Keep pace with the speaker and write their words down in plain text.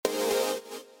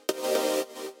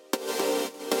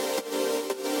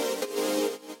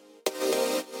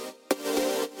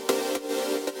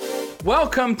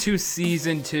Welcome to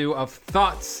season 2 of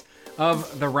Thoughts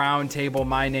of the Round Table.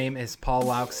 My name is Paul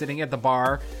Lauk, sitting at the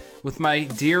bar with my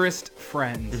dearest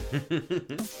friend.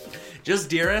 Just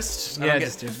dearest? Yeah,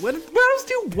 just dearest. What else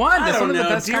do you want? I That's don't one of the know.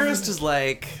 best Dearest is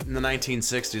like in the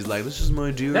 1960s, like, this is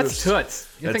my dearest. That's Toots.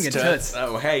 You're That's thinking Toots.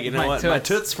 Oh, hey, you know My what? Toots. My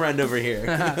Toots friend over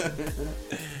here.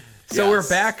 So we're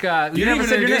back. You never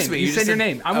said your name. Me. You said your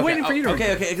name. I'm waiting for you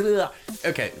to.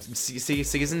 Okay. See,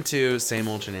 season 2, same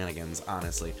old shenanigans,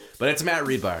 honestly. But it's Matt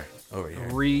Rebar over here.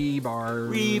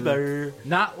 Rebar.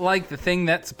 Not like the thing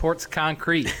that supports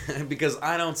concrete. Because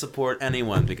I don't support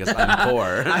anyone because I'm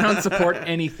poor. I don't support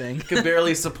anything. Can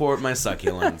barely support my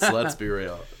succulents. Let's be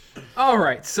real. All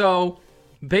right, so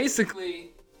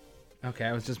basically, okay,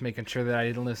 I was just making sure that I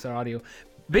didn't listen to audio.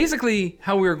 Basically,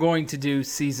 how we were going to do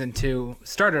season 2,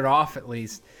 started off at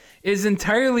least, is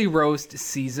entirely roast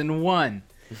season 1.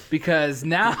 Because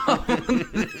now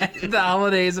the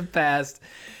holidays have passed,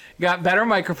 got better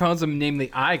microphones, namely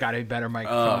I got a better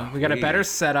microphone. We got a better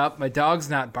setup. My dog's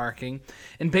not barking.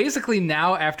 And basically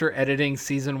now after editing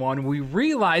season 1, we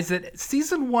realized that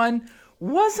season 1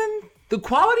 the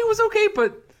quality was okay,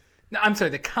 but no, I'm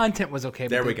sorry, the content was okay.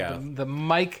 There but we go. The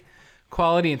mic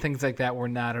quality and things like that were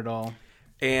not at all.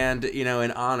 And, you know, in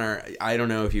honor, I don't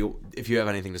know if you have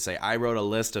anything to say. I wrote a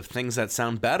list of things that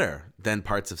sound better than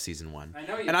parts of season 1. I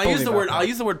know you and I'll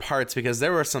use the word parts because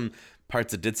there were some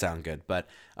parts that did sound good. But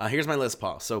here's my list,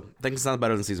 Paul. So things sound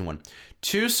better than season 1.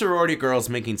 2 sorority girls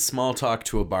making small talk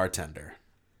to a bartender.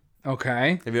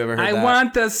 Okay. Have you ever heard that? I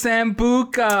want the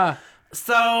Sambuca.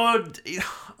 So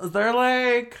they're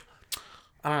like,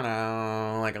 I don't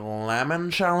know, like a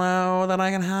limoncello that I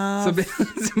can have.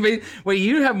 Wait,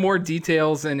 you have more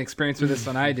details and experience with this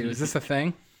than I do. Is this a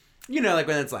thing? You know, like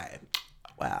when it's like,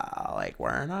 well, like,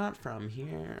 we're not from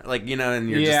here. Like, you know, and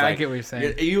you're just like, I get what you're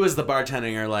saying. You as the bartender,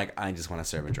 you're like, I just want to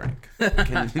serve a drink.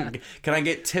 Can I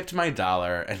get tipped my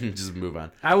 $1 and just move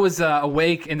on? I was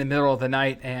awake in the middle of the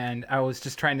night, and I was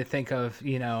just trying to think of,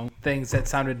 things that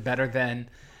sounded better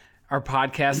than our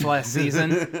podcast last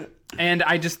season. And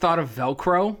I just thought of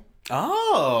Velcro.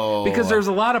 Oh. Because there's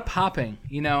a lot of popping,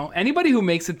 Anybody who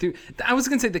makes it through... I was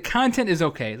going to say the content is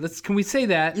okay. Can we say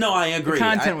that? No, I agree. The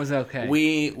content was okay.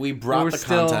 We brought the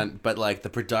content, but like the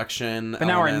production But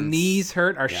now our knees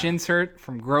hurt, our shins hurt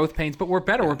from growth pains, but we're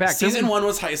better. We're back. Season 1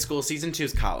 was high school. Season 2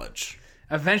 is college.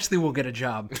 Eventually we'll get a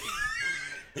job.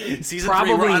 Season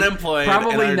 3 we're unemployed.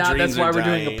 Probably and not. That's why we're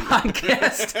dying. doing a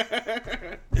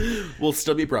podcast. We'll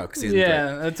still be broke. Season 3.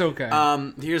 Yeah, that's okay.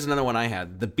 Here's another one I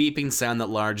had. The beeping sound that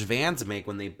large vans make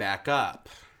when they back up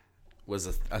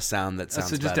was a sound that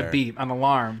sounds just better. a beep, an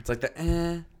alarm. It's like the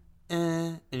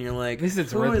and you're like, at least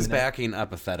it's who is rhythmic. backing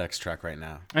up a FedEx truck right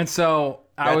now? And so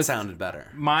That sounded better.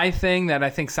 My thing that I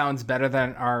think sounds better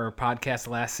than our podcast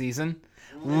last season,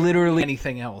 literally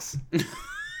anything else.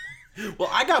 Well,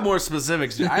 I got more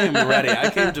specifics. I am ready. I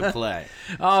came to play.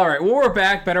 All right. Well, we're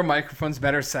back. Better microphones,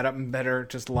 better setup, and better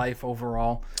just life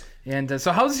overall. And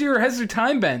so how's your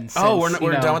time been? Since,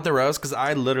 we're done with the roast because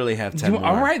I literally have 10 more.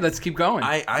 All right. Let's keep going.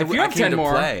 I came 10 to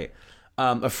more. Play.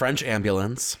 A French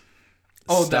ambulance.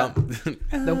 Oh,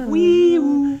 the wee.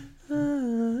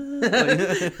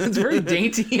 It's a very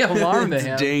dainty alarm to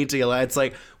him. Dainty alarm. It's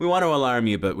like, we want to alarm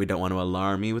you, but we don't want to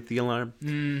alarm you with the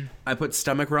alarm. I put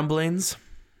stomach rumblings.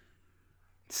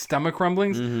 Stomach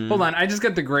rumblings? Mm-hmm. Hold on, I just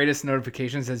got the greatest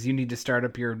notification says you need to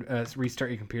restart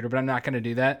your computer, but I'm not going to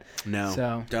do that. No,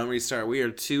 so don't restart.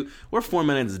 We're 4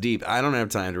 minutes deep. I don't have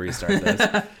time to restart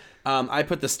this. I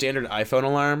put the standard iPhone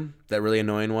alarm, that really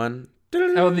annoying one.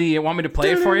 Oh, want me to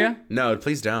play it for you? No,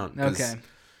 please don't. Okay.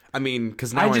 I mean,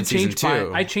 because now we're in season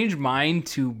 2. I changed mine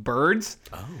to birds,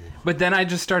 but then I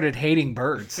just started hating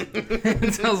birds. So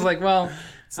I was like, well,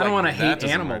 I don't want to hate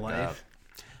animal life.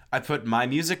 I put my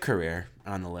music career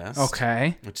on the list.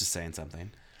 Okay. Which is saying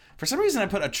something. For some reason, I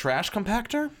put a trash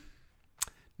compactor.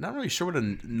 Not really sure what a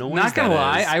noise Not going to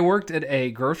lie, is. I worked at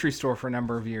a grocery store for a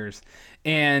number of years,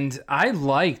 and I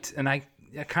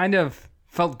kind of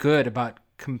felt good about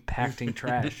compacting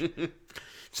trash.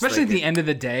 Especially at the end of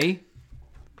the day,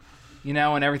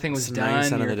 when everything was done.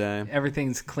 Nice end of the day.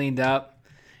 Everything's cleaned up.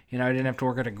 I didn't have to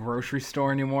work at a grocery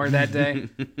store anymore that day.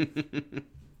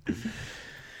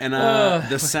 And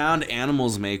the sound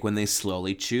animals make when they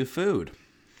slowly chew food.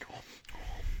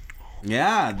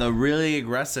 Yeah, the really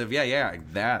aggressive. Yeah,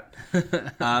 that.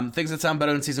 Things that sound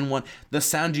better in season 1. The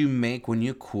sound you make when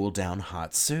you cool down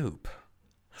hot soup.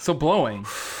 So blowing.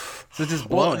 So just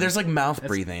blowing. Well, there's like mouth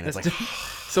breathing. It's like...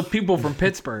 So people from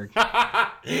Pittsburgh.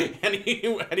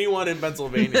 Anyone in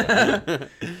Pennsylvania.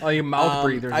 All you mouth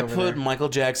breathers I over put there. Michael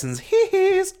Jackson's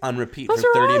hee-hees on repeat Those for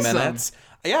are 30 awesome. minutes.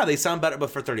 Yeah, they sound better,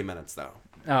 but for 30 minutes, though.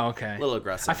 Oh, okay. A little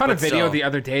aggressive. I found a but video still. the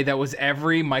other day that was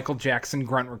every Michael Jackson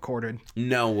grunt recorded.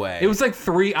 No way. It was like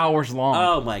 3 hours long.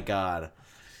 Oh my god.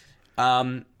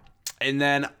 And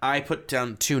then I put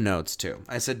down 2 notes too.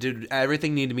 I said, dude,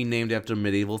 everything needed to be named after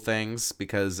medieval things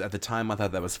because at the time I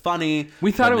thought that was funny.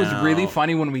 We thought but it was now- really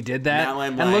funny when we did that. Now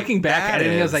I'm and like, looking back that at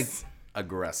it, I was like, is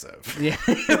aggressive. yeah,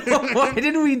 why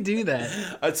didn't we do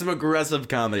that? It's some aggressive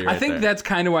comedy right I think there. that's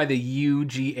kind of why the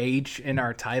UGH in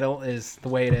our title is the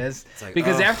way it is. like,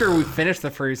 because ugh. after we finished the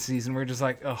first season, we are just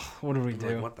like, oh, what do we do?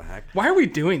 Like, what the heck? Why are we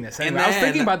doing this? Anyway, I was then-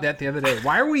 thinking about that the other day.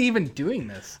 Why are we even doing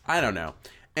this? I don't know.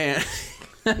 And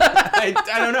I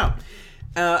don't know.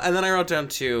 And then I wrote down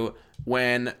too,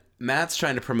 when Matt's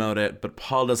trying to promote it, but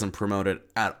Paul doesn't promote it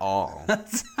at all.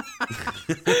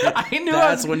 I knew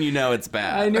That's when you know it's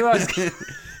bad. I knew I was.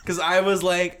 Because I was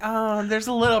like, oh, there's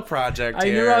a little project I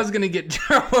here. knew I was gonna get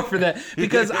trouble for that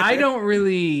because I don't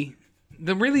really.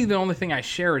 The only thing I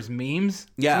share is memes.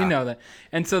 Yeah. You know that.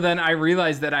 And so then I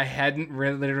realized that I hadn't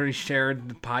really literally shared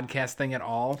the podcast thing at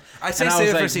all. I say And save was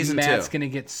it for like, season Matt's 2. gonna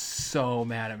get so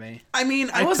mad at me. I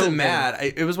mean, I I wasn't totally-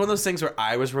 mad. It was one of those things where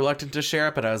I was reluctant to share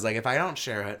it, but I was like, if I don't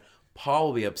share it, Paul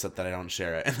will be upset that I don't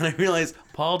share it. And then I realized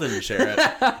Paul didn't share it.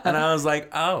 And I was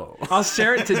like, oh. I'll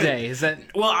share it today. Is that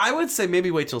Well, I would say maybe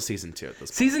wait till season 2 at this point.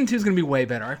 season 2 is gonna be way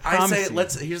better? I I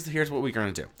promise say you. here's what we're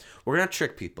gonna do. We're gonna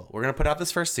trick people. We're gonna put out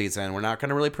this first season. We're not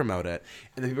gonna really promote it,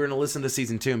 and then people are gonna listen to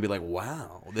season 2 and be like,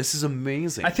 "Wow, this is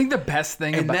amazing." I think the best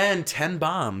thing and about then 10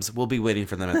 bombs will be waiting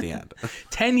for them at the end.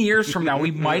 10 years from now,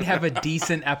 we might have a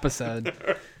decent episode.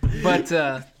 But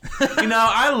You know,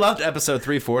 I loved episode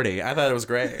 340. I thought it was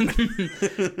great.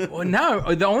 well,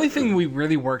 no, the only thing we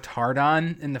really worked hard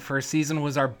on in the first season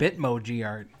was our Bitmoji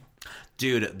art.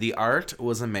 Dude, the art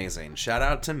was amazing. Shout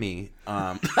out to me.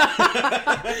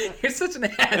 You're such an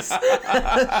ass.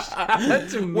 Shout out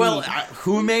to me. Well,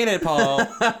 who made it, Paul?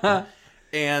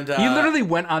 And you literally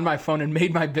went on my phone and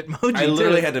made my Bitmoji. I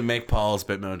literally too. had to make Paul's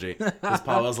Bitmoji because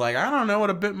Paul was like, "I don't know what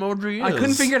a Bitmoji is." I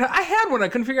couldn't figure it out. I had one. I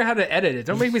couldn't figure out how to edit it.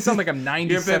 Don't make me sound like I'm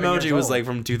 97 Your Bitmoji years was old. like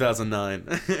from 2009. It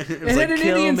was It like, had an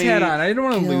 "Kill Indian's me, hat on. I didn't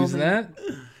want to kill lose me." that.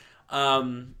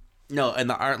 No, and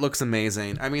the art looks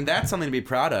amazing. I mean, that's something to be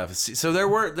proud of. So there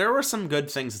were some good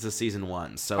things to season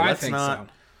 1. So I let's think not.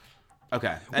 so.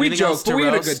 Okay. We Anything else joked, to but we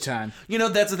had a roast? good time. You know,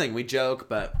 that's the thing. We joke,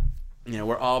 but you know,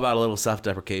 we're all about a little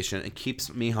self-deprecation. It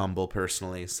keeps me humble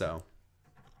personally. So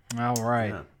All right.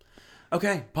 yeah.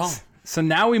 Okay, Paul. So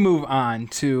now we move on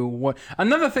to what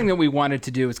another thing that we wanted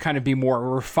to do is kind of be more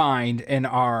refined in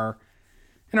our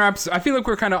episode. I feel like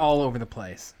we're kind of all over the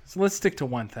place. So let's stick to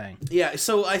one thing. Yeah,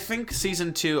 so I think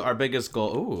season 2, our biggest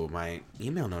goal. Ooh, my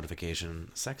email notification,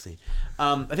 sexy.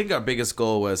 I think our biggest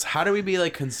goal was how do we be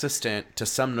like consistent to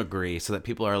some degree so that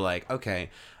people are like, okay,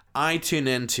 I tune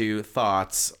into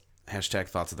thoughts. Hashtag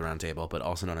thoughts at the round table, but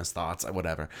also known as thoughts,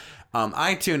 whatever.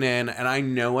 I tune in and I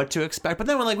know what to expect, but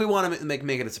then we're like, we want to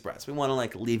make it a surprise. We want to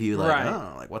like leave you like, Right.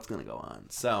 oh, like what's gonna go on?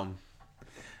 So,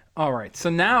 All right. So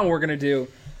now we're gonna do.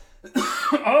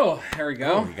 Oh, here we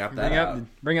go. Oh, you got that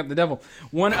Bring up the devil.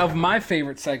 One of my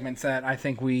favorite segments that I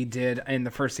think we did in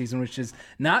the first season, which is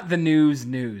not the news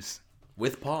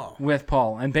with Paul. with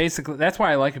Paul, and basically that's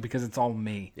why I like it because it's all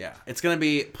me. Yeah, it's gonna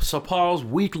be so Paul's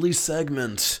weekly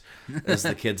segment, as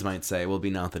the kids might say, will be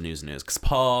not the news because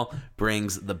Paul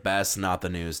brings the best not the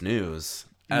news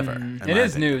ever. in It my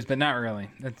is opinion. news, but not really.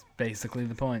 That's basically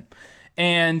the point.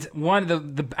 And one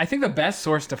of the I think the best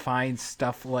source to find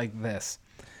stuff like this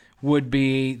would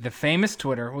be the famous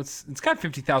Twitter. Well, it's got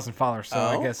 50,000 followers, so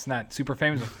Oh. I guess not super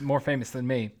famous, but more famous than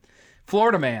me.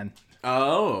 Florida Man.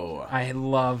 Oh, I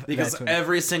love because that Twitter.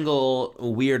 every single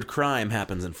weird crime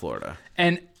happens in Florida.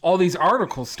 And all these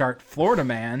articles start Florida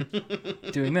Man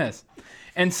doing this.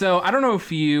 And so I don't know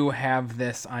if you have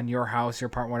this on your house, your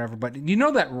part, whatever, but you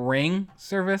know that Ring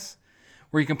service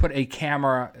where you can put a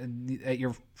camera at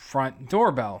your front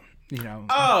doorbell, you know.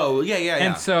 Oh, yeah.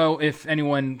 And so if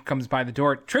anyone comes by the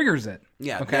door, it triggers it.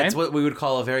 Yeah, Okay. that's what we would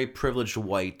call a very privileged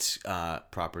white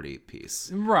property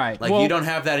piece. Right. Like well, you don't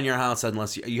have that in your house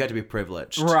unless you have to be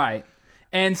privileged. Right.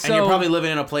 And so And you're probably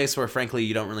living in a place where, frankly,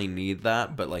 you don't really need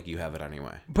that, but like you have it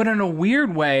anyway. but in a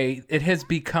weird way, it has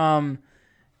become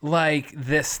like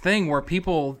this thing where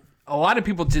a lot of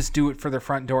people just do it for their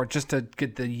front door just to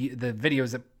get the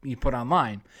videos that you put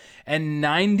online. And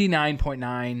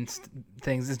 99.9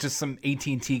 things is just some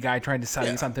AT&T guy trying to sell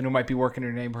you something who might be working in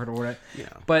your neighborhood or whatever. Yeah.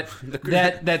 But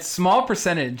that small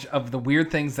percentage of the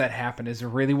weird things that happen is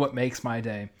really what makes my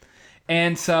day.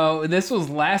 And so this was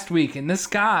last week, and this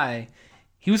guy,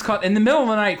 he was caught in the middle of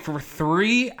the night for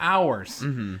 3 hours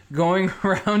going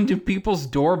around to people's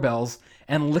doorbells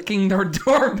and licking their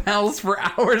doorbells for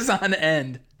hours on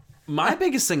end. My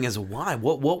biggest thing is why?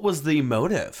 What was the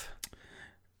motive?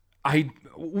 I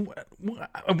don't Like, know.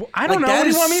 What that do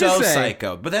is you want me so to say?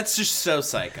 psycho. But that's just so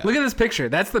psycho. Look at this picture.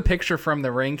 That's the picture from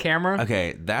the Ring camera.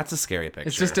 Okay, that's a scary picture.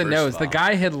 It's just a first nose. of The all.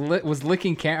 guy was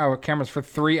licking cameras for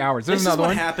 3 hours. There's This is another what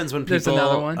one. happens when people. There's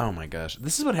another one. Oh my gosh,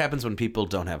 this is what happens when people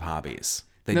don't have hobbies.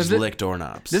 They No, just lick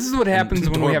doorknobs. This is what happens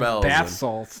when we have Doorbells bath and-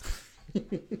 salts.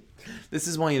 This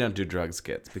is why you don't do drugs,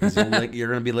 kids, because you're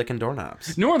going to be licking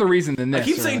doorknobs. No other reason than this. I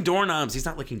keep or- saying doorknobs. He's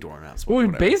not licking doorknobs. Well,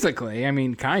 Whatever. basically, I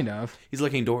mean, kind of. He's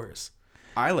licking doors.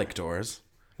 I lick doors.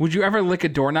 Would you ever lick a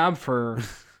doorknob for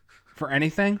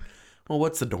anything? Well,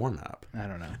 what's the doorknob? I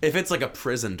don't know. If it's like a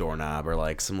prison doorknob or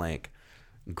like some like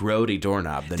grody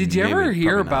doorknob, then Did you ever maybe,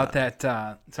 hear probably about not.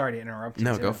 that? Sorry to interrupt you.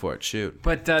 No, too. go for it. Shoot.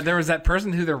 But there was that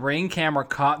person who the Ring camera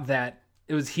caught that.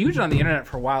 It was huge on the internet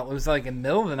for a while. It was like in the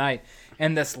middle of the night.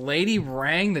 And this lady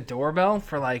rang the doorbell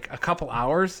for like a couple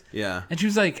hours. Yeah. And she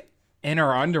was like in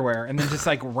her underwear and then just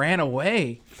like ran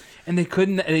away. And they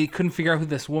couldn't figure out who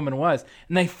this woman was.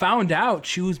 And they found out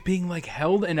she was being like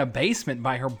held in a basement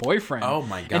by her boyfriend. Oh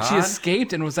my And she God.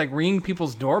 escaped and was like ringing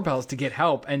people's doorbells to get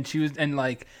help. And she was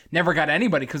like never got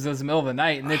anybody because it was the middle of the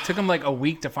night. And it took them like a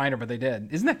week to find her, but they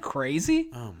did. Isn't that crazy?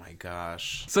 Oh my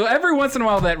gosh. So every once in a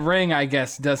while that Ring, I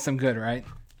guess, does some good, right?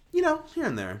 You know, here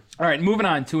and there. All right, moving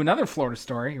on to another Florida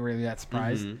story. You're really that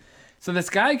surprised. Mm-hmm. So this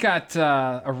guy got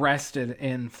arrested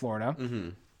in Florida,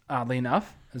 oddly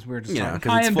enough, as we were just You know, talking.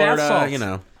 because High it's in bath Florida, salts. you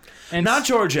know. And Not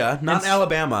Georgia, not and-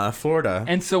 Alabama, Florida.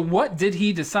 And so what did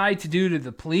he decide to do to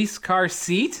the police car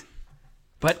seat?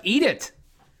 But eat it.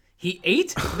 He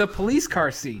ate the police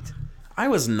car seat. I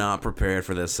was not prepared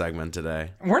for this segment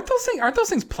today. Aren't those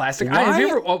things plastic? Why? Have you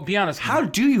ever? Well, be honest. How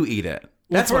do you eat it?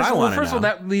 That's first, what I want to know. First of all,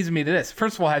 that leads me to this.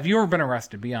 First of all, have you ever been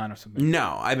arrested? Be honest with me.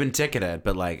 No, I've been ticketed,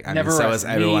 but like, I Never mean, so arrested.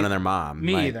 is everyone Me- and their mom.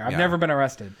 Me Like, either. I've yeah. never been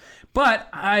arrested. But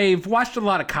I've watched a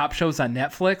lot of cop shows on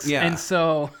Netflix. Yeah. And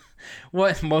so,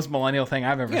 what most millennial thing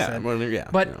I've ever Yeah, said. well, yeah,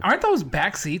 But yeah. aren't those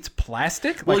back seats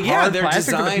plastic? Well, Like yeah, hard they're plastic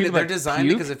for the designed. people They're that designed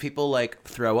puke? because if people like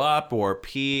throw up or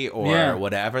pee or Yeah.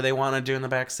 whatever they want to do in the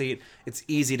back seat, it's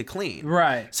easy to clean.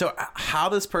 Right. So how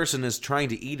this person is trying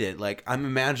to eat it? Like, I'm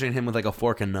imagining him with like a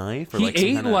fork and knife. Or He like some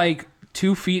ate kinda- like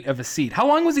 2 feet of a seat. How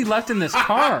long was he left in this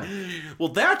car? Well,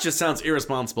 that just sounds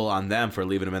irresponsible on them for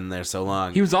leaving him in there so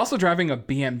long. He was also driving a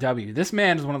BMW. This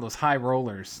man is one of those high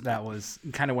rollers that was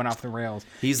kind of went off the rails.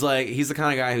 He's the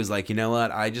kind of guy who's like, you know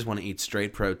what? I just want to eat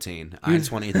straight protein. I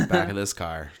just want to eat the back of this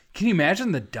car. Can you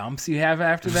imagine the dumps you have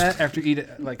after that? After you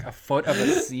eat like a foot of a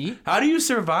seat? How do you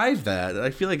survive that?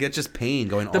 I feel like it's just pain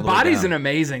going all The the way body's down. an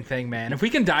amazing thing, man. If we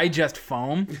can digest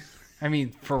foam, I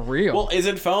mean, for real. Well, is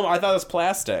it foam? I thought it was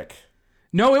plastic.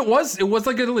 No, it was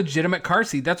like a legitimate car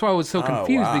seat. That's why I was so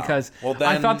confused wow. because Well, I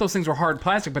then- thought those things were hard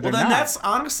plastic, but Well, they're then not. that's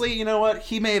honestly, you know what?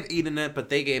 He may have eaten it, but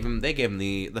they gave him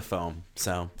the foam.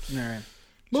 So All right.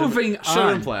 Moving should have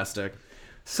been on. plastic.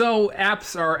 So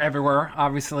apps are everywhere,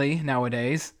 obviously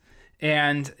nowadays,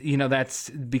 and you know that's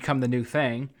become the new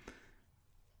thing.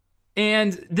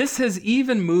 And this has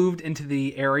even moved into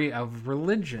the area of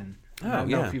religion. I don't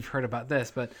know yeah. if you've heard about this,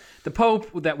 but the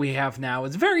Pope that we have now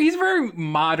he's a very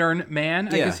modern man,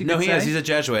 I guess you could he say. is. He's a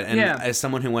Jesuit, and Yeah. as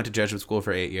someone who went to Jesuit school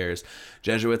for 8 years,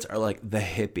 Jesuits are like the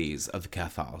hippies of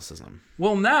Catholicism.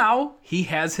 Well, now he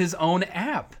has his own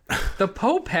app. The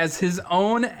Pope has his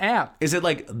own app. Is it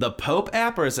like the Pope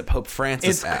app or is it Pope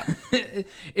Francis app?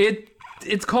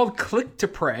 It's called Click to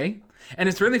Pray, and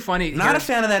it's really funny. Not a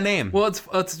fan of that name. Well,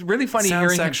 it's really funny Sounds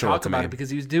hearing him sexual talk to about me. it because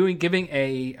he was giving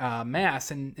a mass,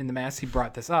 and in the mass he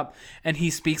brought this up, and he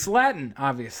speaks Latin,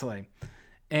 obviously,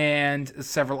 and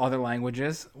several other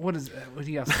languages. What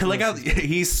he else? Like how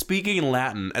he's speaking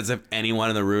Latin as if anyone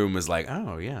in the room was like,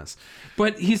 "Oh yes."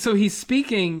 But he's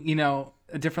speaking, you know,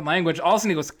 a different language. All of a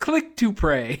sudden he goes, "Click to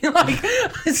pray," like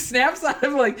it snaps out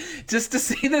of like just to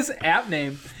see this app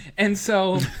name, and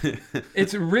so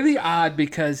it's really odd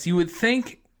because you would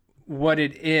think what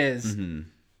it is. Mm-hmm.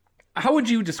 How would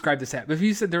you describe this app? If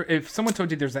you said if someone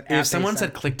told you there's an app, If someone they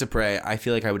said click to pray, I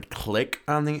feel like I would click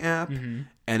on the app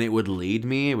and it would lead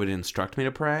me, it would instruct me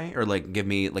to pray or like give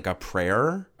me like a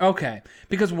prayer. okay,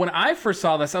 because when I first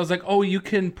saw this, I was like, oh, you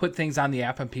can put things on the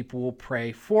app and people will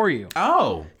pray for you.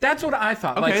 Oh. That's what I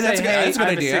thought. Okay, Like, that's say, a good- hey, that's a good I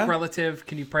have idea. a sick relative.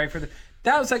 Can you pray for the?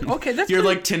 That was like, okay, that's You're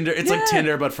pretty- like Tinder. It's like Yeah,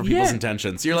 Tinder, but for people's yeah.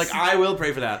 intentions. You're like, I will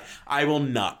pray for that. I will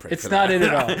not pray It's for that. not it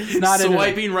at all. It's not it at all.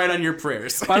 Swiping right on your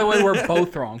prayers. By the way, we're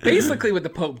both wrong. Basically, what the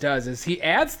Pope does is he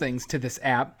adds things to this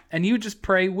app, and you just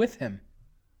pray with him.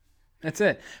 That's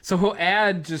it. So he'll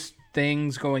add just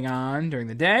things going on during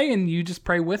the day, and you just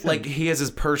pray with him. Like he has his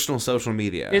personal social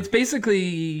media. It's basically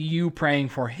you praying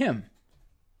for him.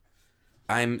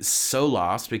 I'm so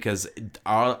lost because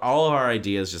all of our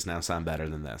ideas just now sound better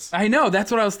than this. I know. That's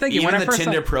what I was thinking. Even when the I first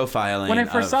Tinder profiling. When I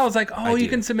first saw it, I was like, oh, ideas. you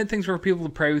can submit things for people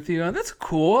to pray with you. Oh, that's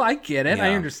cool. I get it. I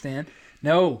Yeah. understand.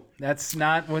 No, that's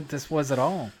not what this was at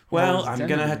all. Well, I'm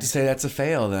going to have to say that's a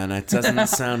fail then. It doesn't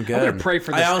sound good. I'm going to pray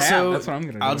for this app. That's what I'm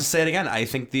going to do. I'll just say it again. I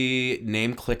think the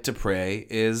name Click to Pray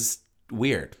is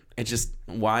weird. It just,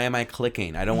 why am I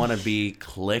clicking? I don't want to be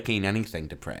clicking anything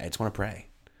to pray. I just want to pray.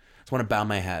 I just want to bow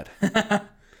my head.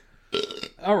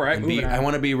 All right, I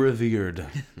want to be revered.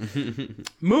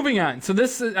 Moving on. So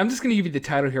this, I'm just going to give you the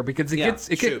title here because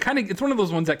it's one of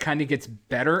those ones that kind of gets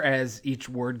better as each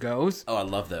word goes. Oh, I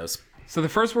love those. So the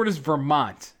first word is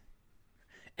Vermont.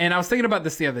 And I was thinking about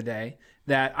this the other day,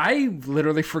 that I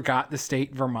literally forgot the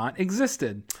state Vermont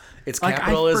existed. Its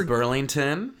capital is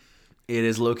Burlington. It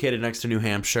is located next to New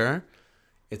Hampshire.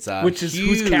 It's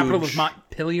whose capital is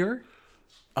Montpelier?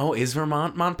 Oh, is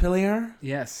Vermont Montpelier?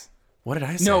 Yes. What did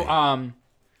I say? No,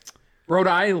 Rhode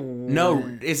Island.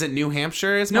 No, is it New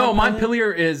Hampshire?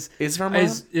 Montpelier is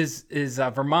Vermont? Is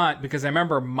Vermont, because I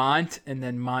remember Mont and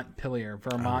then Montpelier.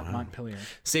 Montpelier.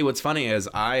 See, what's funny is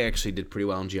I actually did pretty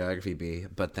well in Geography B,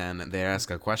 but then they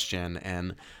asked a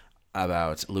question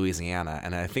about Louisiana,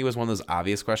 and I think it was one of those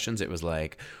obvious questions. It was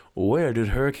like, where did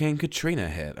Hurricane Katrina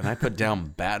hit? And I put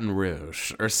down Baton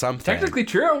Rouge or something. Technically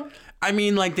true. I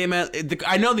mean, like, they meant...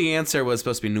 I know the answer was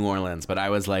supposed to be New Orleans, but I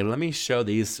was like, let me show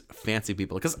these fancy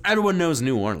people. Because everyone knows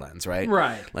New Orleans, right?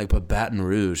 Right. Like, but Baton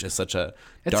Rouge is such a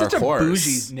It's dark such a horse.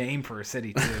 bougie name for a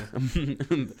city,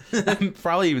 too. I'm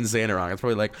probably even saying it wrong. It's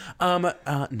probably like,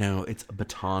 no, it's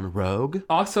Baton Rouge.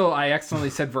 Also, I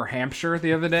accidentally said Verhampshire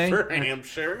the other day.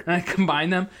 Verhampshire. And I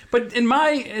combined them. But in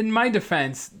my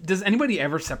defense, does anybody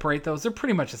ever separate those? They're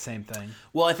pretty much the same thing.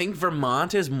 Well, I think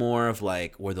Vermont is more of,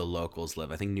 like, where the locals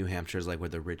live. I think New Hampshire is, like, where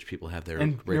the rich people have their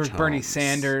rich homes. Bernie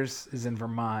Sanders is in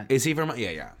Vermont. Is he Vermont?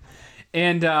 Yeah.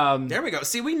 And there we go.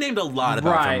 See, we named a lot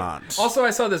about Vermont. Also, I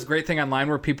saw this great thing online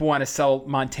where people want to sell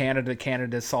Montana to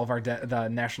Canada to solve the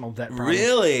national debt problem.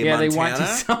 Really? Yeah, Montana? they want to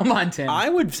sell Montana.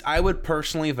 I would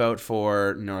personally vote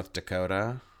for North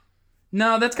Dakota.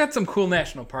 No, that's got some cool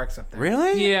national parks up there.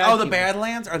 Really? Yeah. Oh, the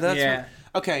Badlands? Yeah.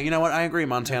 Okay, you know what? I agree.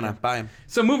 Montana. Okay. Bye.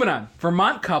 So moving on.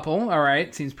 Vermont couple. All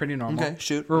right. Seems pretty normal. Okay,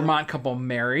 shoot. Vermont couple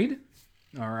married.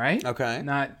 All right. Okay.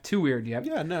 Not too weird yet.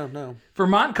 Yeah, no.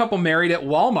 Vermont couple married at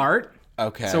Walmart.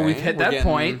 Okay. So we've hit that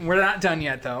point. We're not done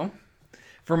yet, though.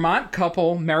 Vermont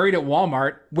couple married at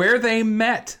Walmart, where they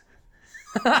met.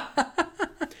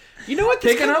 You know what?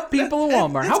 Picking up people at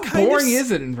Walmart. How boring is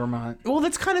it in Vermont? Well,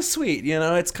 that's kind of sweet. You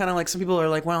know, it's kind of like some people are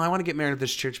like, well, I want to get married at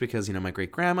this church because, you know, my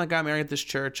great grandma got married at this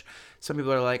church. Some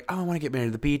people are like, oh, I want to get married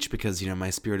at the beach because, you know,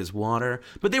 my spirit is water.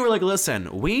 But they were like,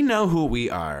 listen, we know who we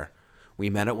are.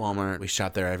 We met at Walmart. We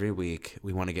shop there every week.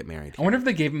 We want to get married. I wonder if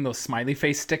they gave him those smiley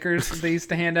face stickers that they used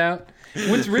to hand out.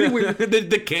 What's really weird...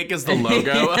 the cake is the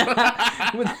logo.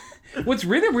 What's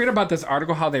really weird about this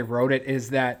article, how they wrote it,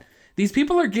 is that these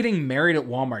people are getting married at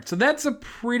Walmart. So that's a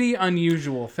pretty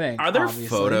unusual thing. Are there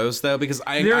photos, though? Because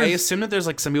I assume that there's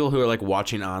like some people who are like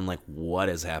watching on like, what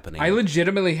is happening? I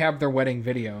legitimately have their wedding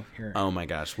video here. Oh my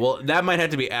gosh. Well, that might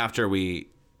have to be after we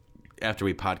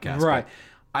podcast. Right. But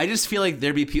I just feel like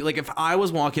there'd be people, like if I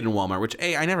was walking in Walmart, which,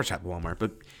 I never shop at Walmart,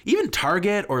 but even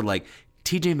Target or like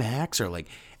TJ Maxx or like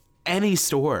any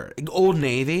store, Old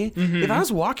Navy, if I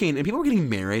was walking and people were getting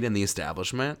married in the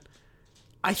establishment,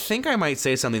 I think I might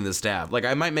say something to the staff. Like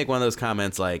I might make one of those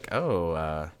comments like,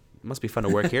 oh, must be fun to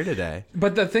work here today.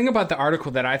 But the thing about the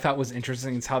article that I thought was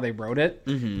interesting is how they wrote it,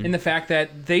 and the fact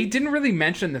that they didn't really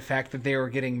mention the fact that they were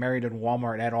getting married at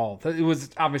Walmart at all. It was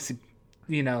obviously,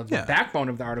 you know, the backbone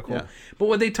of the article. Yeah. But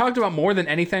what they talked about more than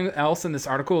anything else in this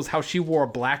article is how she wore a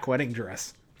black wedding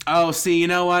dress. Oh, see, you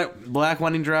know what? Black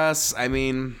wedding dress, I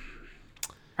mean...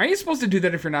 Aren't you supposed to do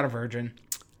that if you're not a virgin?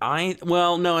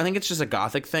 Well, no, I think it's just a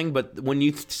gothic thing, but when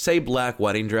you say black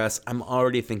wedding dress, I'm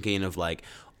already thinking of like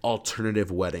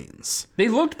alternative weddings. They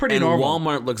looked pretty normal.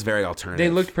 Walmart looks very alternative. They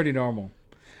looked pretty normal.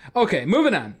 Okay,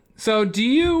 moving on. So, do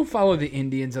you follow the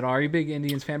Indians at all? Are you a big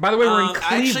Indians fan? By the way, we're in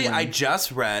Cleveland. Actually, I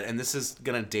just read, and this is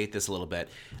going to date this a little bit,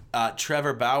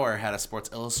 Trevor Bauer had a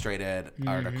Sports Illustrated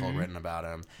article written about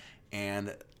him,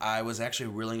 and I was actually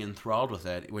really enthralled with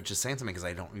it, which is saying something because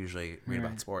I don't usually read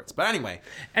about sports. But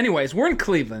anyways, we're in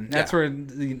Cleveland. That's where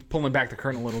pulling back the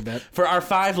curtain a little bit. For our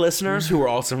 5 listeners who are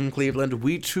also from Cleveland,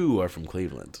 we too are from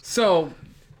Cleveland. So,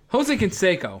 Jose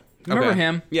Canseco, remember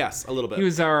him? Yes, a little bit. He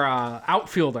was our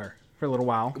outfielder for a little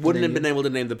while. Wouldn't have been able to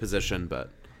name the position, but...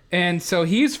 And so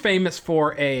he's famous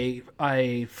for a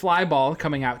fly ball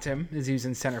coming out to him as he was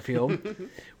in center field,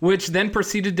 which then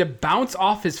proceeded to bounce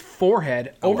off his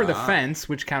forehead over the fence,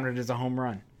 which counted as a home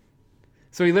run.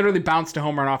 So he literally bounced a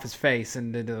home run off his face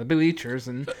into the bleachers,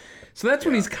 and so that's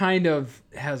what he's kind of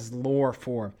has lore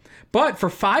for. But for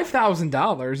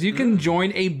 $5,000, you can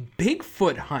join a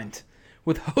Bigfoot hunt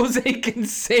with Jose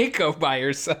Canseco by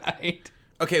your side.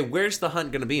 Okay, where's the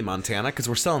hunt going to be? Montana? Because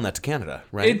we're selling that to Canada,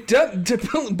 right? It does.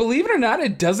 Believe it or not,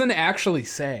 it doesn't actually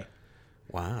say.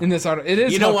 Wow. In this article, it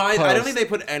is. You know why? I don't think they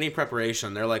put any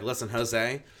preparation. They're like, listen,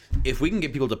 Jose, if we can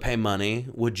get people to pay money,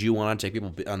 would you want to take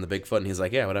people on the Bigfoot? And he's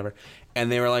like, yeah, whatever. And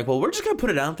they were like, well, we're just going to put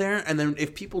it out there. And then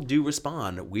if people do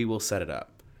respond, we will set it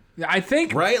up. I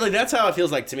think. Right? Like, that's how it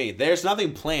feels like to me. There's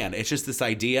nothing planned. It's just this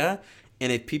idea.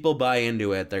 And if people buy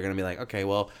into it, they're going to be like, okay,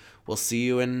 well, we'll see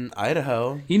you in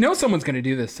Idaho. You know someone's going to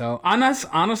do this, so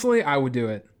honestly, I would do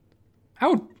it. I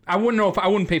wouldn't know if I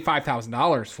wouldn't pay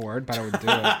 $5,000 for it, but I would do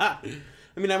it.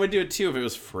 I mean, I would do it too if it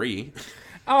was free.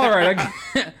 All right,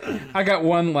 I got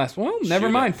one last. Well, never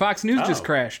Shoot mind. it. Fox News just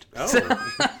crashed.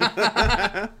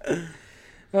 Oh.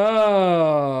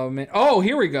 Oh man. Oh,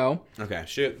 here we go. Okay,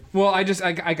 shoot. Well, I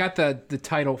got the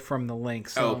title from the link.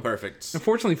 So Oh, perfect.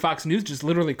 unfortunately, Fox News just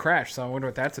literally crashed. So I wonder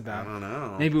what that's about. I don't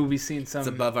know. Maybe we'll be seeing some. It's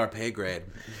above our pay grade.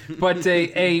 But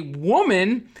a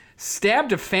woman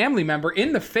stabbed a family member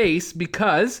in the face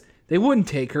because they wouldn't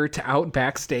take her to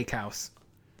Outback Steakhouse.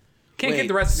 Can't get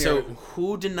the rest of the So article.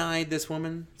 who denied this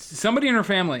woman? Somebody in her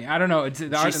family. I don't know. It's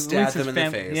She stabbed them in the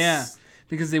face. Yeah,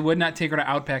 because they would not take her to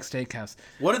Outback Steakhouse.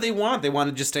 What do they want? They want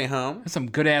to just stay home? That's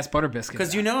some good ass butter biscuits.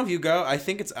 Because you know, if you go, I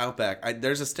think it's Outback.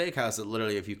 There's a steakhouse that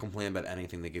literally, if you complain about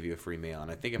anything, they give you a free meal,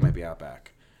 and I think it might be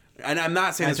Outback. And I'm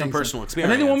not saying this from personal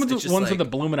experience. And then the one with It's the just ones like- with the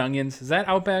blooming onions. Is that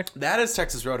Outback? That is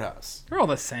Texas Roadhouse. They're all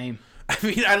the same. I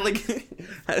mean, I like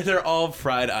they're all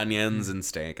fried onions and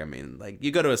steak. I mean, like, you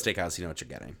go to a steakhouse, you know what you're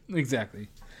getting. Exactly.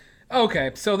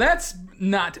 Okay, so that's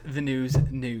not the news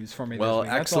for me. Well, this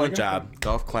week. That's all I excellent got. job.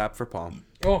 Golf clap for Paul.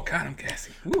 Oh God, I'm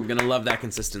gassy. I'm gonna love that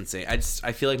consistency. I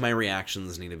feel like my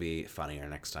reactions need to be funnier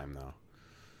next time, though.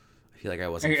 I feel like I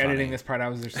Are wasn't you funny. editing this part? I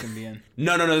was just gonna be in.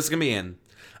 No, this is gonna be in.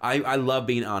 I love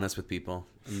being honest with people.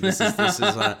 And this is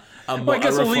a Well, I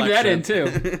guess we'll leave that in too.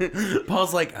 too.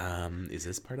 Paul's like, is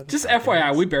this part of the Just podcast?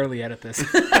 FYI, we barely edit this.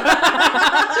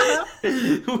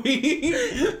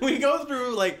 we go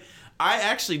through, like, I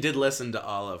actually did listen to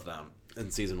all of them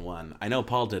in season 1. I know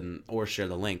Paul didn't, or share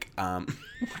the link. God,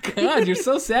 you're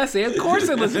so sassy. Of course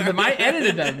I listened to them. I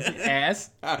edited them, you ass.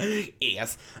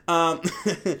 Yes.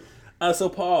 So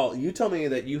Paul, you told me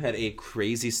that you had a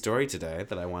crazy story today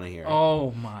that I want to hear.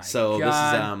 Oh my So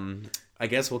God. this is I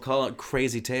guess we'll call it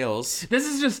Crazy Tales. This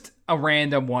is just a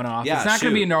random one-off. Yeah, it's not going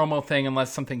to be a shoot. normal thing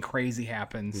unless something crazy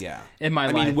happens. Yeah. In my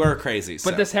life. I mean, we're crazy.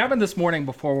 But this happened this morning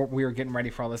before we were getting ready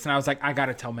for all this, and I was like, I got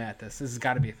to tell Matt this. This has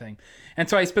got to be a thing. And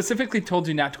so I specifically told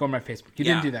you not to go on my Facebook. You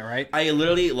didn't do that, right? I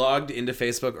literally logged into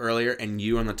Facebook earlier, and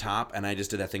you were on the top, and I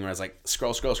just did that thing where I was like,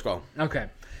 scroll. Okay.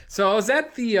 So I was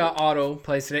at the auto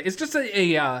place today. It's just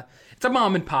it's a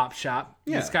mom and pop shop.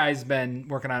 Yeah. This guy's been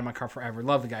working on my car forever.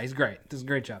 Love the guy. He's great. Does a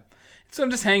great job. So I'm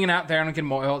just hanging out there. I'm getting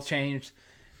my oil changed.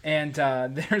 And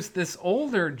there's this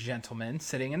older gentleman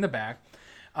sitting in the back.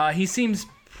 He seems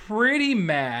pretty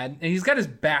mad. And he's got his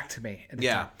back to me. At the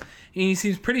time. And he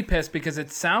seems pretty pissed because it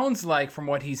sounds like, from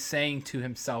what he's saying to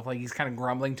himself, like he's kind of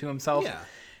grumbling to himself,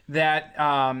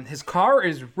 that his car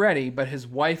is ready, but his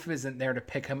wife isn't there to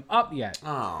pick him up yet.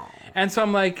 Oh. And so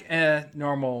I'm like,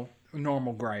 normal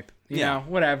gripe. You know,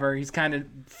 whatever. He's kind of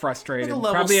frustrated. Like a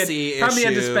level probably C had to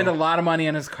issue. spend a lot of money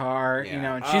on his car, you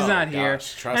know, and she's not here.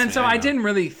 Trust me, and so I I know. didn't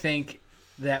really think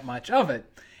that much of it.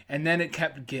 And then it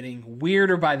kept getting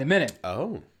weirder by the minute.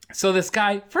 Oh. So this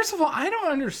guy, first of all, I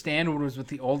don't understand what was with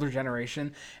the older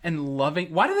generation and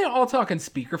loving. Why do they all talk in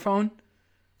speakerphone?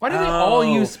 Why do they all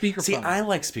use speakerphone? See, I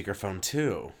like speakerphone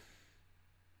too.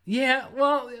 Yeah,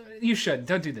 well, you should.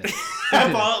 Don't do this. Don't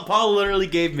do this. Paul literally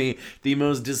gave me the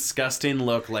most disgusting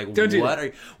look. Like, Don't do what that. are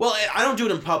you? Well, I don't do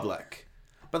it in public,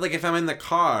 but like if I'm in the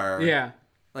car, Yeah.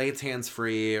 like it's hands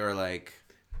free or like.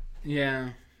 Yeah.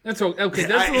 That's okay.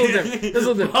 That's a little different. That's a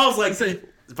little different.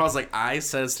 Paul's like, I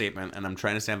said a statement and I'm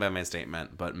trying to stand by my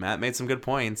statement, but Matt made some good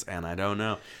points and I don't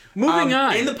know. Moving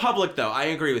on. In the public, though, I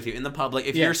agree with you. In the public,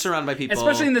 if you're surrounded by people,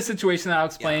 especially in this situation that I'll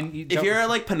explain. yeah. If you're at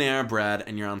like Panera Bread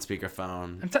and you're on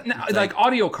speakerphone, like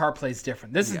audio CarPlay is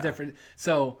different. This is different.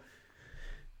 So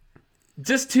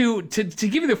just to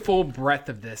give you the full breadth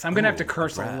of this, I'm gonna have to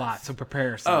curse a lot. So prepare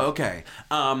yourself. Oh, okay.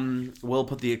 We'll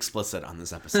put the explicit on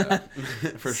this episode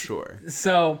for sure.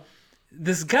 So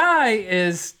this guy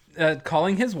is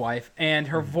calling his wife, and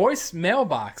her voice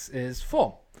mailbox is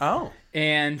full. Oh.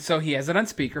 And so he has it on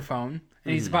speakerphone,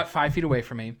 and he's about 5 feet away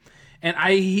from me.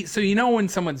 And so when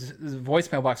someone's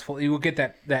voicemail box full, you will get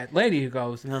that lady who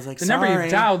goes, I was like, the number sorry.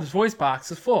 you've dialed, this voice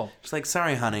box is full. She's like,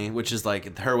 sorry, honey, which is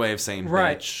like her way of saying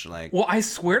Right. bitch. Like, Well, I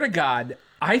swear to God,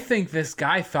 I think this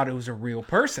guy thought it was a real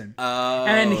person. oh,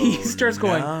 And he starts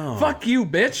going, no. fuck you,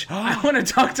 bitch. I want to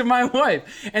talk to my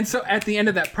wife. And so at the end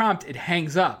of that prompt, it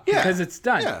hangs up Yeah. because it's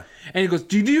done. Yeah. And he goes,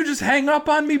 did you just hang up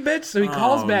on me, bitch? So he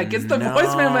calls back, gets the no.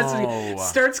 voicemail message,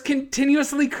 starts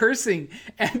continuously cursing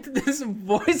at this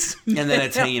voice. And then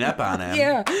it's hanging up on him.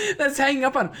 Yeah, that's hanging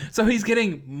up on him. So he's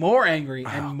getting more angry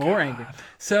and more angry.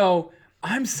 So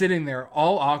I'm sitting there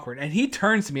all awkward. And he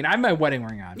turns to me, and I have my wedding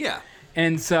ring on. Yeah.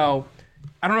 And so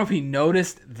I don't know if he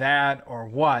noticed that or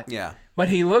what. Yeah. But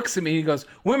he looks at me and he goes,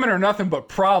 women are nothing but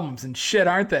problems and shit,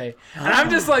 aren't they? And I'm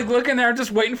just like looking there,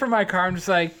 just waiting for my car. I'm just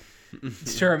like,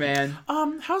 sure, man.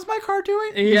 How's my car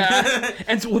doing? Yeah.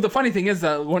 And so, well, the funny thing is,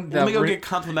 Let me go get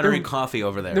complimentary coffee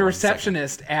over there. the 1 second.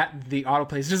 receptionist at the auto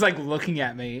place just like looking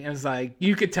at me. And was like,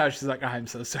 you could tell she's like, I'm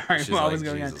so sorry. She's what like, was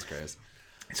going on? Jesus Christ.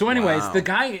 So anyways, Wow. the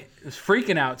guy was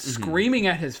freaking out, screaming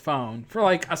at his phone for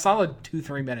like a solid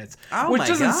 2-3 minutes, Oh which my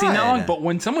doesn't seem that God. long. But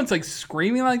when someone's like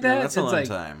screaming like that, That's a it's long like,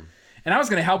 time. and I was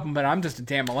gonna help him, but I'm just a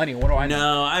damn millennial. What do I know?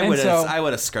 No, I And would so-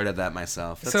 have skirted that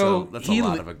myself. That's So that's he a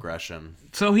lot le- of aggression.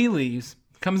 So he leaves,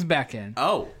 comes back in.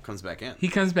 Oh, comes back in. He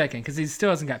comes back in because he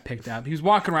still hasn't got picked up. He was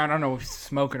walking around, I don't know if he's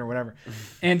smoking or whatever.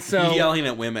 And so Yelling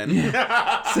at women.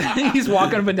 he's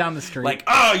walking up and down the street. Like,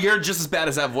 oh, you're just as bad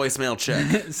as that voicemail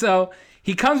chick. So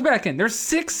he comes back in. There's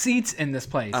 6 seats in this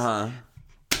place.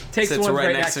 Takes Sits the one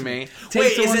right next to me. Takes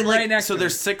Wait, the is one it right like, next so to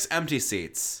there's me. 6 empty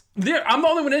seats? I'm the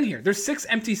only one in here. There's 6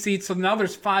 empty seats, so now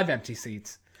there's 5 empty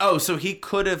seats. Oh, so he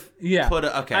could have put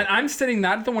a, okay. And I'm sitting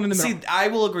not at the one in the middle. See, I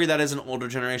will agree that is an older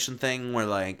generation thing where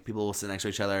like people will sit next to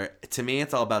each other. To me,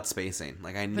 it's all about spacing.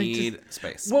 Like I need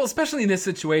space. Well, especially in this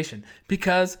situation,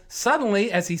 because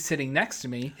suddenly, as he's sitting next to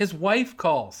me, his wife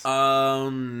calls. Oh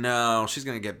no, she's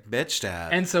gonna get bitched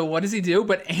at. And so what does he do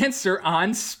but answer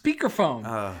on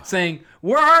speakerphone, saying,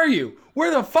 where are you?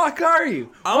 Where the fuck are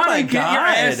you? Oh Why my don't you get your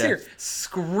ass God. here?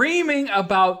 Screaming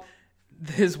about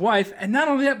his wife, and not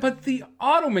only that, but the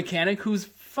auto mechanic who's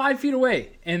 5 feet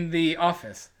away in the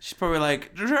office. She's probably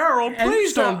like, Gerald, And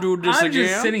please so don't do this I'm again.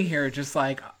 just sitting here just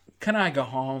like, can I go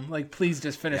home? Like, please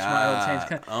just finish my oil change.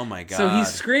 God. Oh my God. So he's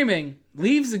screaming,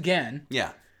 leaves again.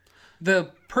 Yeah. The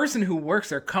person who works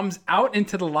there comes out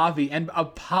into the lobby and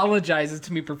apologizes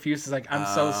to me profusely. Like, I'm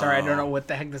so sorry. I don't know what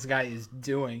the heck this guy is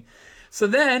doing. So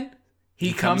then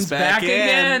he comes back in.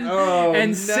 again Oh,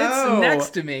 and sits no. next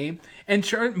to me.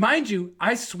 And mind you,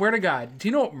 I swear to God, do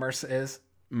you know what MRSA is?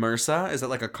 MRSA? Is that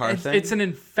like a car thing? It's an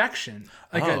infection,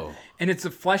 and it's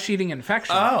a flesh-eating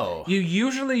infection. Oh. You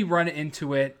usually run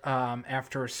into it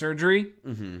after surgery,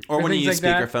 or when you things use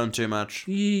like that. speakerphone too much.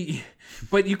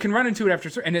 But you can run into it after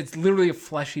surgery, and it's literally a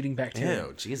flesh-eating bacteria.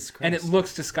 Ew, Jesus Christ. And it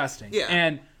looks disgusting. Yeah.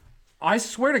 And I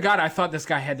swear to God, I thought this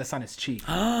guy had this on his cheek.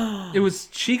 It was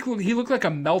cheek. He looked like a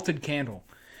melted candle.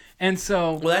 And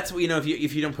so, Well, that's what,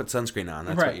 if you don't put sunscreen on,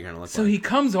 that's what you're gonna look so like. he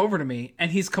comes over to me and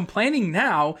he's complaining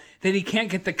now that he can't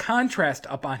get the contrast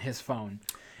up on his phone.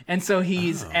 And so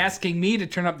he's asking me to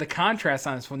turn up the contrast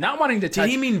on his phone, not wanting to touch. Did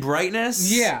he mean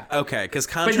brightness? Yeah. Okay, because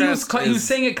but contrast. he was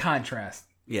saying it contrast.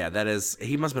 Yeah, that is.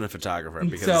 He must have been a photographer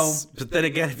because. But then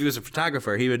again, if he was a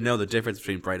photographer, he would know the difference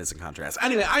between brightness and contrast.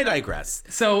 Anyway, I digress.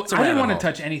 So It's a I didn't rabbit want to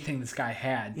hole. touch anything this guy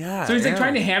had. Yeah, So he's like yeah.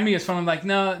 trying to hand me his phone. I'm like,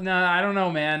 no, I don't know,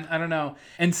 man. I don't know.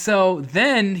 And so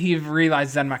then he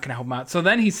realizes I'm not going to help him out. So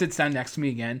then he sits down next to me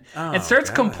again and starts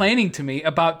God. complaining to me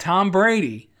about Tom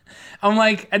Brady. I'm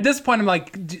like, at this point, I'm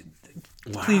like,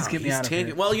 please get me He's out of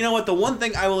here. Well, you know what? The one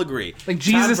thing I will agree. Like,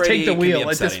 Jesus, Tom Brady take the can be wheel at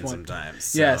this upsetting point. Sometimes.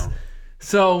 So. Yes.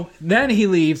 So then he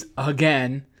leaves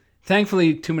again.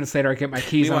 Thankfully, 2 minutes later, I get my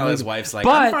keys. Meanwhile, I'm his leaving. wife's like,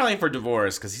 But I'm filing for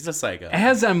divorce because he's a psycho.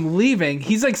 as I'm leaving,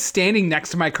 he's like standing next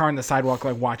to my car on the sidewalk,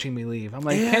 like watching me leave. I'm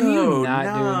like, can you not,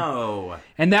 dude? no.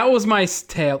 And that was my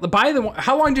tale. By the way,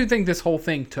 how long do you think this whole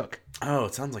thing took? Oh,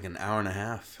 it sounds like an hour and a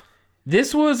half.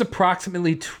 This was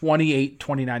approximately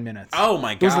 29 minutes. Oh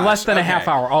my god. It was less than a half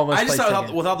hour. All this I just place thought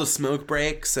taken. with all the smoke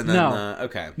breaks and then No.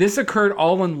 okay. This occurred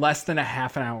all in less than a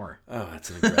half an hour. Oh,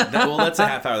 that's well, that's a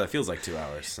half hour. That feels like 2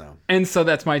 hours. So. And so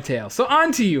that's my tale. So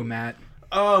on to you, Matt.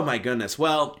 Oh my goodness.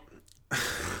 Well,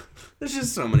 there's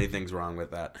just so many things wrong with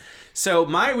that. So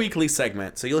my weekly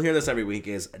segment, so you'll hear this every week,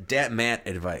 is Dat Matt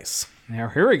Advice. Now,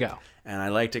 here we go. And I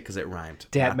liked it because it rhymed.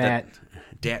 Dat Matt.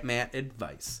 Dat Matt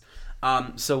Advice.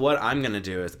 So what I'm going to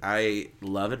do is I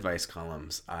love advice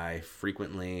columns. I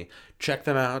frequently check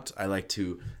them out. I like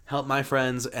to help my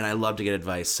friends, and I love to get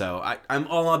advice. So I'm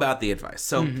all about the advice.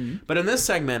 So, but in this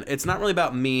segment, it's not really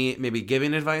about me maybe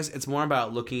giving advice. It's more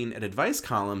about looking at advice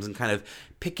columns and kind of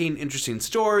picking interesting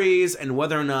stories and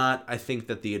whether or not I think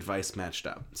that the advice matched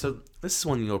up. So this is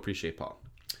one you'll appreciate, Paul.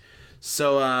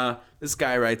 So this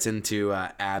guy writes into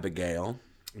Abigail.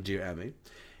 Dear Abby.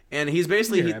 And he's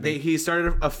basically he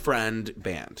started a friend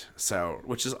band, so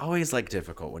which is always like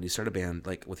difficult when you start a band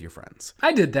like with your friends.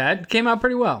 I did that. Came out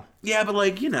pretty well. Yeah, but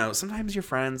like sometimes your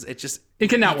friends it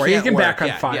can not work. It can back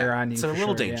on fire on you. It's a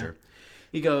little danger. Yeah.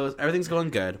 He goes, everything's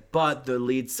going good, but the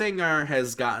lead singer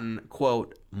has gotten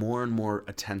quote more and more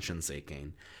attention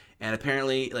seeking. And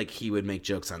apparently, like, he would make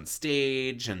jokes on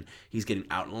stage, and he's getting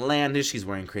outlandish. He's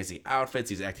wearing crazy outfits.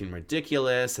 He's acting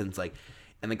ridiculous, and it's like.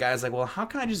 And the guy's like, well, how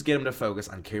can I just get him to focus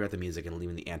on caring about the music and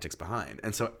leaving the antics behind?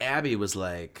 And so Abby was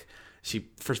like, she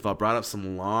first of all brought up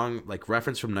some long, like,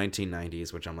 reference from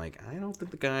 1990s, which I'm like, I don't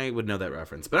think the guy would know that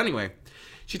reference. But anyway,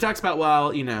 she talks about,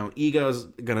 well, Ego's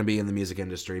going to be in the music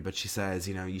industry, but she says,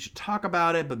 you should talk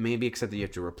about it, but maybe accept that you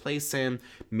have to replace him.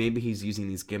 Maybe he's using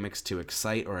these gimmicks to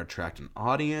excite or attract an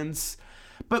audience.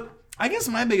 But I guess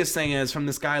my biggest thing is from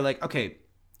this guy, like, okay,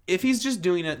 if he's just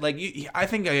doing it, like, I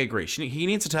think I agree. He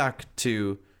needs to talk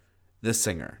to the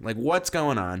singer. Like, what's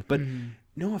going on? But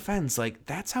no offense, like,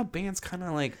 that's how bands kind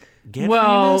of, like, get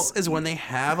famous, is when they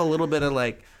have a little bit of,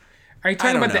 like... Are you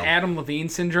talking about the Adam Levine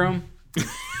syndrome?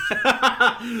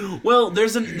 Well,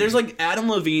 there's like, Adam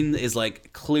Levine is,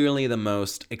 like, clearly the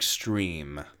most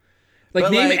extreme... Like,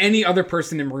 but name any other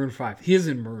person in Maroon 5. He is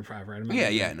in Maroon 5, right?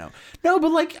 No, but,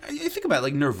 like, I think about it,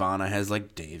 like, Nirvana has,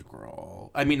 like, Dave Grohl.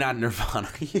 I mean, not Nirvana.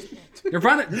 Dave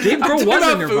Grohl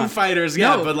was in Nirvana. Foo Fighters,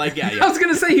 yeah, but, like, yeah. I was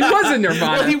going to say he was in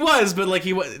Nirvana. Well, he was, but, like,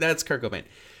 that's Kurt Cobain.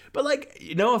 But, like,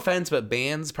 no offense, but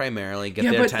bands primarily get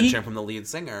their attention from the lead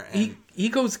singer. And...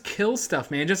 Egos kill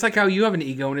stuff, man. Just like how you have an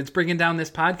ego and it's bringing down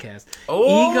this podcast.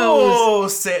 Oh,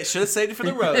 should have saved it for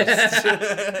the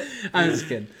roast. I'm just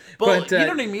kidding. But you know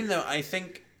what I mean, though. I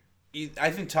think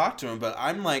talk to him, but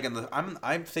I'm like,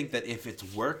 I think that if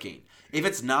it's working, if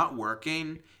it's not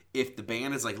working, if the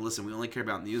band is like, listen, we only care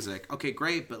about music. Okay,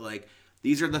 great, but like,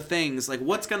 these are the things. Like,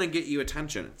 what's gonna get you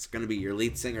attention? It's gonna be your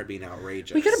lead singer being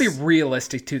outrageous. We gotta be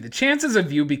realistic too. The chances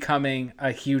of you becoming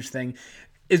a huge thing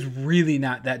is really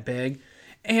not that big,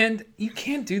 and you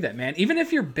can't do that, man. Even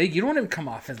if you're big, you don't want to come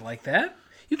off as like that.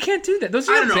 You can't do that. Those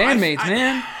are your bandmates,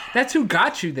 man. That's who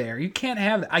got you there. You can't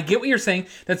have that. I get what you're saying,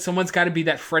 that someone's got to be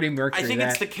that Freddie Mercury. I think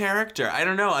it's the character. I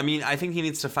don't know. I mean, I think he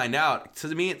needs to find out. To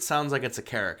me, it sounds like it's a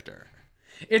character.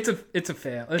 It's a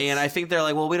fail. And I think they're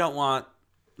like, well, we don't want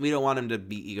him to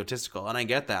be egotistical. And I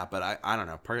get that, but I don't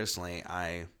know. Personally,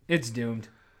 It's doomed.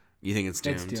 You think it's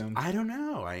doomed? It's doomed. I don't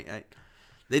know.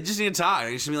 They just need to talk.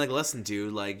 They just need to be like, listen,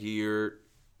 dude, like,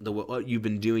 what you've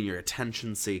been doing, your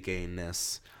attention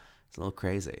seekingness. It's a little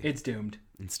crazy. It's doomed.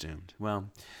 It's doomed. Well,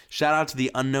 shout out to the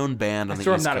unknown band on the East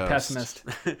Coast. I'm not a pessimist.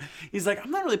 He's like,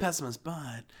 I'm not really a pessimist,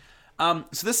 but...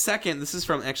 So this is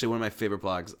from actually one of my favorite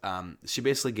blogs. She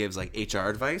basically gives like HR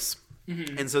advice.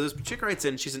 Mm-hmm. And so this chick writes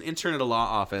in, she's an intern at a law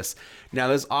office. Now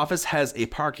this office has a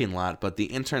parking lot, but the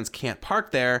interns can't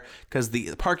park there because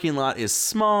the parking lot is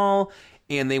small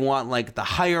and they want like the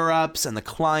higher ups and the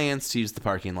clients to use the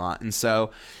parking lot. And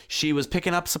so she was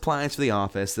picking up supplies for the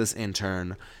office, this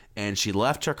intern, and she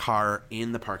left her car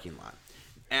in the parking lot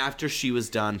after she was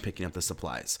done picking up the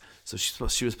supplies. So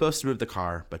she was supposed to move the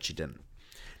car, but she didn't.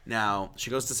 Now, she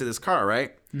goes to see this car,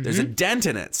 right? Mm-hmm. There's a dent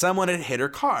in it. Someone had hit her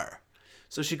car.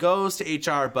 So she goes to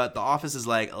HR, but the office is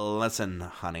like, listen,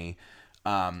 honey,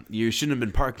 you shouldn't have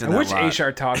been parked in that lot. Which HR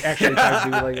actually talks to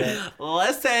you like that?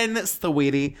 Listen,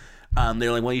 sweetie.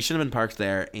 They're like, well, you shouldn't have been parked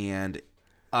there. And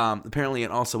apparently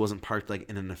it also wasn't parked like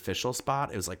in an official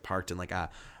spot. It was like parked in like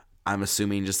I'm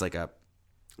assuming just like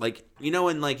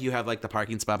when like you have like the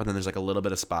parking spot, but then there's like a little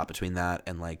bit of spot between that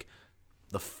and like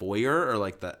the foyer or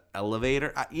like the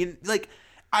elevator.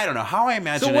 I don't know how I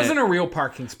imagine it. So it wasn't a real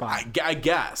parking spot. I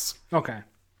guess. Okay.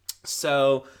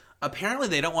 So apparently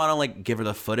they don't want to like give her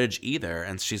the footage either,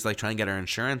 and she's like trying to get her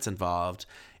insurance involved,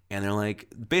 and they're like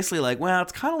basically like, well,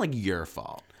 it's kind of like your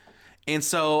fault. And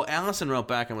so Allison wrote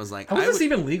back and was like, how is this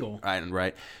even legal?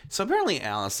 Right. So apparently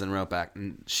Allison wrote back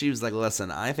and she was like,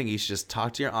 listen, I think you should just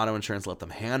talk to your auto insurance, let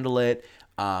them handle it.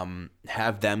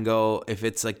 have them go. If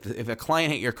it's like if a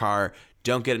client hit your car,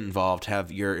 don't get involved.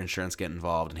 Have your insurance get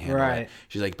involved and handle it.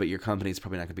 She's like, but your company's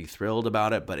probably not going to be thrilled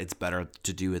about it, but it's better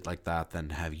to do it like that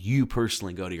than have you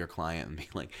personally go to your client and be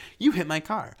like, you hit my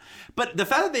car. But the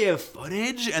fact that they have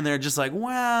footage and they're just like,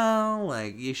 well,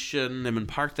 like you shouldn't have been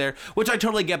parked there, which I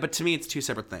totally get. But to me, it's two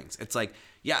separate things. It's like,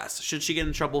 yes, should she get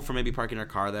in trouble for maybe parking her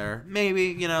car there?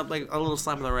 Maybe, like a little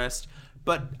slap on the wrist.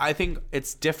 But I think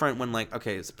it's different when, like,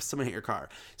 okay, someone hit your car.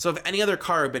 So if any other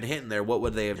car had been hit in there, what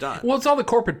would they have done? Well, it's all the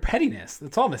corporate pettiness.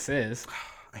 That's all this is.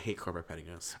 I hate corporate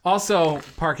pettiness. Also,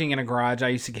 parking in a garage, I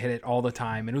used to hit it all the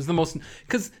time. It was the most...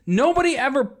 Because nobody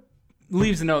ever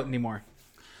leaves a note anymore.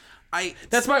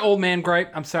 That's my old man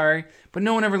gripe. I'm sorry. But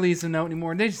no one ever leaves a note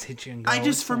anymore. They just hit you and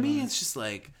go. For me, it's just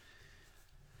like...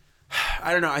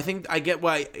 I don't know. I think I get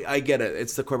why... I get it.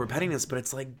 It's the corporate pettiness, but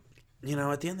it's like... at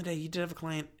the end of the day, you did have a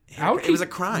client. It was a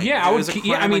crime. Yeah, it was a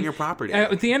crime on your property.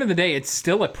 At the end of the day, it's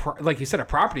still like you said, a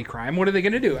property crime. What are they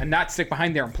going to do? And not stick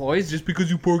behind their employees just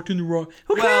because you parked in the wrong?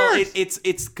 Who cares? Well, it's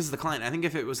because of the client. I think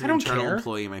if it was an internal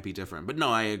employee, it might be different. But no,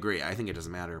 I agree. I think it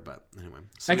doesn't matter. But anyway,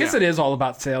 I guess it is all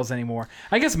about sales anymore.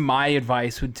 I guess my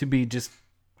advice would to be just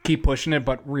keep pushing it,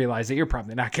 but realize that you're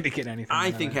probably not going to get anything.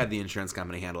 I think have the insurance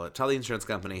company handle it. Tell the insurance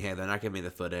company, hey, they're not giving me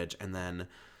the footage, and then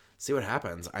see what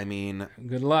happens. I mean,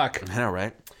 good luck. I know,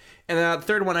 right? And the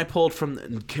third one I pulled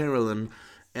from Carolyn,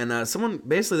 and someone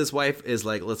basically this wife is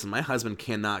like, listen, my husband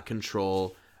cannot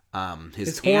control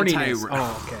his horniness.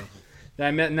 Oh, okay.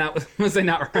 I meant not. Was I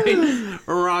not right?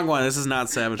 Wrong one. This is not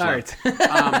Savage. All right.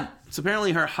 So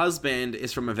apparently her husband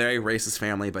is from a very racist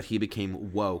family, but he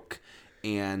became woke.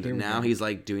 And now he's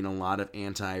like doing a lot of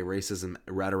anti-racism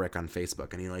rhetoric on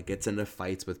Facebook, and he like gets into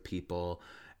fights with people.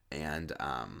 And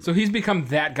so he's become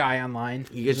that guy online.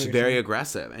 He gets very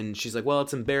aggressive, and she's like, "Well,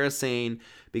 it's embarrassing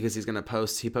because he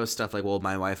posts stuff like, well,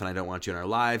 my wife and I don't want you in our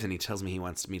lives,' and he tells me he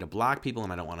wants me to block people,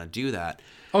 and I don't want to do that."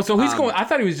 Oh, so he's going. I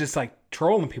thought he was just like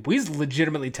trolling people. He's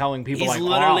legitimately telling people. He's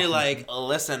literally like,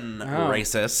 "Listen,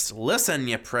 racist. Listen,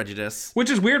 you prejudice." Which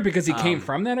is weird because he came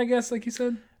from that, I guess, like you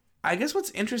said. I guess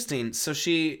what's interesting.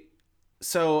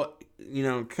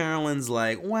 Carolyn's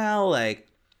like, well, like.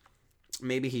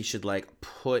 Maybe he should like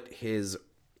put his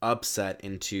upset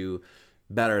into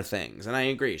better things. And I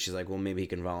agree. She's like, well, maybe he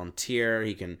can volunteer.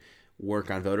 He can work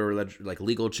on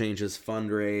legal changes,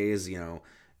 fundraise,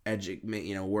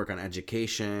 work on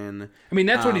education. I mean,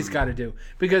 that's what he's got to do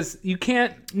because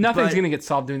nothing's going to get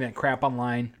solved doing that crap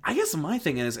online. I guess my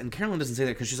thing is, and Carolyn doesn't say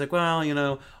that because she's like,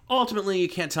 well, ultimately you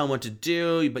can't tell him what to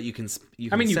do, but you can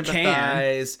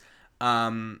sympathize.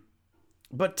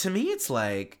 But to me, it's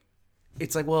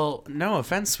like, well, no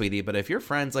offense, sweetie, but if your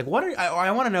friends, like,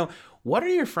 I want to know, what are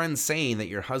your friends saying that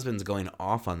your husband's going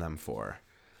off on them for?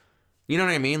 You know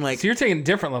what I mean? Like, so you're taking a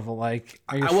different level. Like,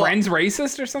 are your friends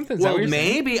racist or something? Is that what you're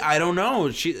maybe saying? I don't know.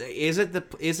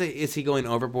 Is he going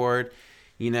overboard?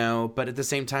 But at the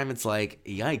same time, it's like,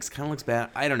 yikes, kind of looks bad.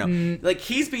 I don't know. Like,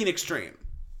 he's being extreme.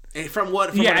 From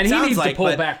what it and sounds he needs like, to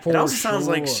pull back it also sounds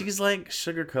like she's like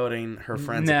sugarcoating her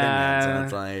friends' opinions, and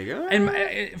it's like,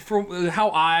 and for how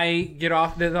I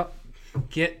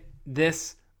get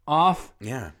this off,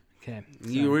 yeah. Okay, so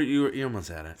you almost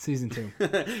had it. Season 2.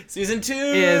 Season 2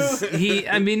 is he?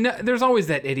 I mean, there's always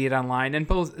that idiot online, and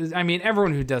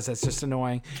everyone who does that's just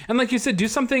annoying. And like you said, do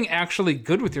something actually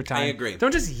good with your time. I agree.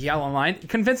 Don't just yell online.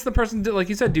 Convince the person to, like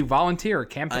you said, do volunteer or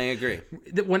campaign. I agree.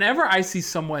 Whenever I see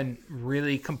someone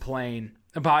really complain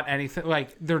about anything,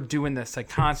 like they're doing this, like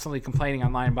constantly complaining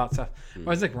online about stuff, I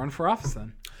was like, run for office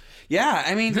then. Yeah,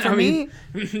 I mean, for me,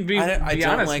 I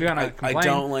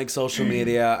don't like social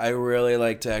media. I really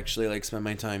like to actually like spend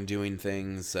my time doing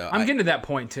things. So I'm getting to that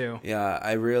point too. Yeah,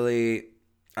 I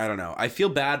don't know. I feel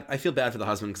bad for the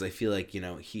husband because I feel like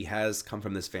he has come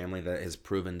from this family that has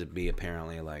proven to be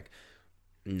apparently like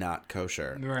not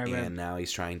kosher, and now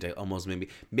he's trying to almost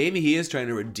maybe he is trying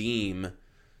to redeem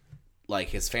like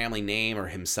his family name or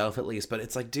himself at least. But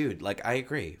it's like, dude, like I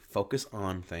agree, focus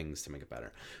on things to make it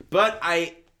better. But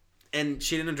and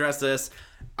she didn't address this.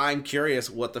 I'm curious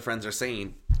what the friends are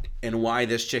saying and why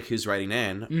this chick who's writing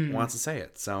in wants to say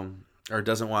it. So, or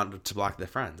doesn't want to block their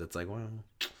friends. It's like, well.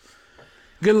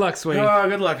 Good luck, sweetie. Oh,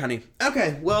 good luck, honey.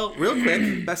 Okay, well, real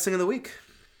quick, best thing of the week.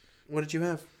 What did you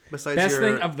have? Besides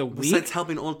thing of the week? Besides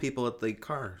helping old people at the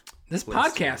car. This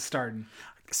podcast started.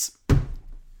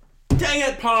 Dang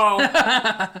it, Paul!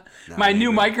 My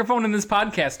new microphone in this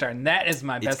podcast starting. That is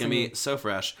my best. It's going to be so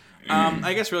fresh.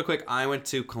 I guess real quick, I went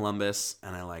to Columbus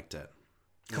and I liked it.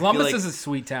 Columbus is a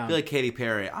sweet town. I feel like Katy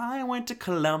Perry. I went to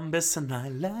Columbus and I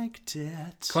liked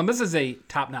it. Columbus is a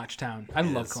top-notch town. I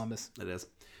love Columbus. It is.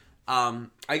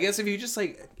 I guess if you just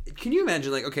like, can you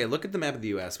imagine like, okay, look at the map of the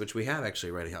U.S., which we have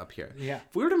actually right up here. Yeah.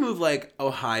 If we were to move like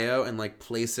Ohio and like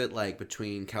place it like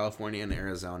between California and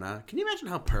Arizona, can you imagine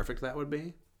how perfect that would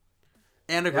be?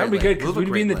 And a That would be Great good Lake. because Move a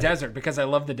we'd be in the Great Lake. desert because I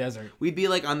love the desert. We'd be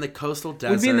like on the coastal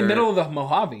desert. We'd be in the middle of the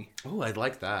Mojave. Oh, I'd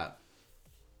like that.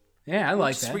 Yeah, I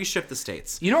like Just that. reshift the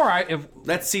states. You know where if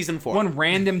That's season 4. one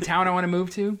random town I want to move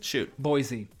to? Shoot.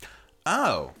 Boise.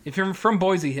 Oh. If you're from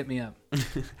Boise, hit me up.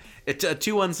 It's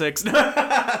 216.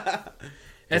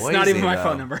 That's not even my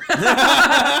phone number.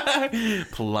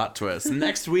 Plot twist.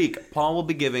 Next week, Paul will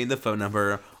be giving the phone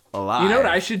number live. You know what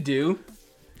I should do?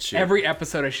 Shoot. Every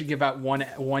episode, I should give out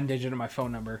one digit of my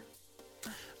phone number.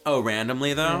 Oh,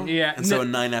 randomly though? Yeah. And so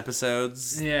in 9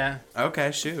 episodes? Yeah.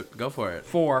 Okay, shoot. Go for it.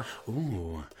 4.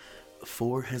 Ooh.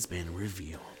 4 has been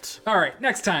revealed. All right,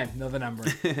 next time, know the number.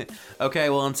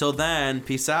 Okay, well, until then,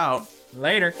 peace out.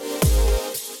 Later.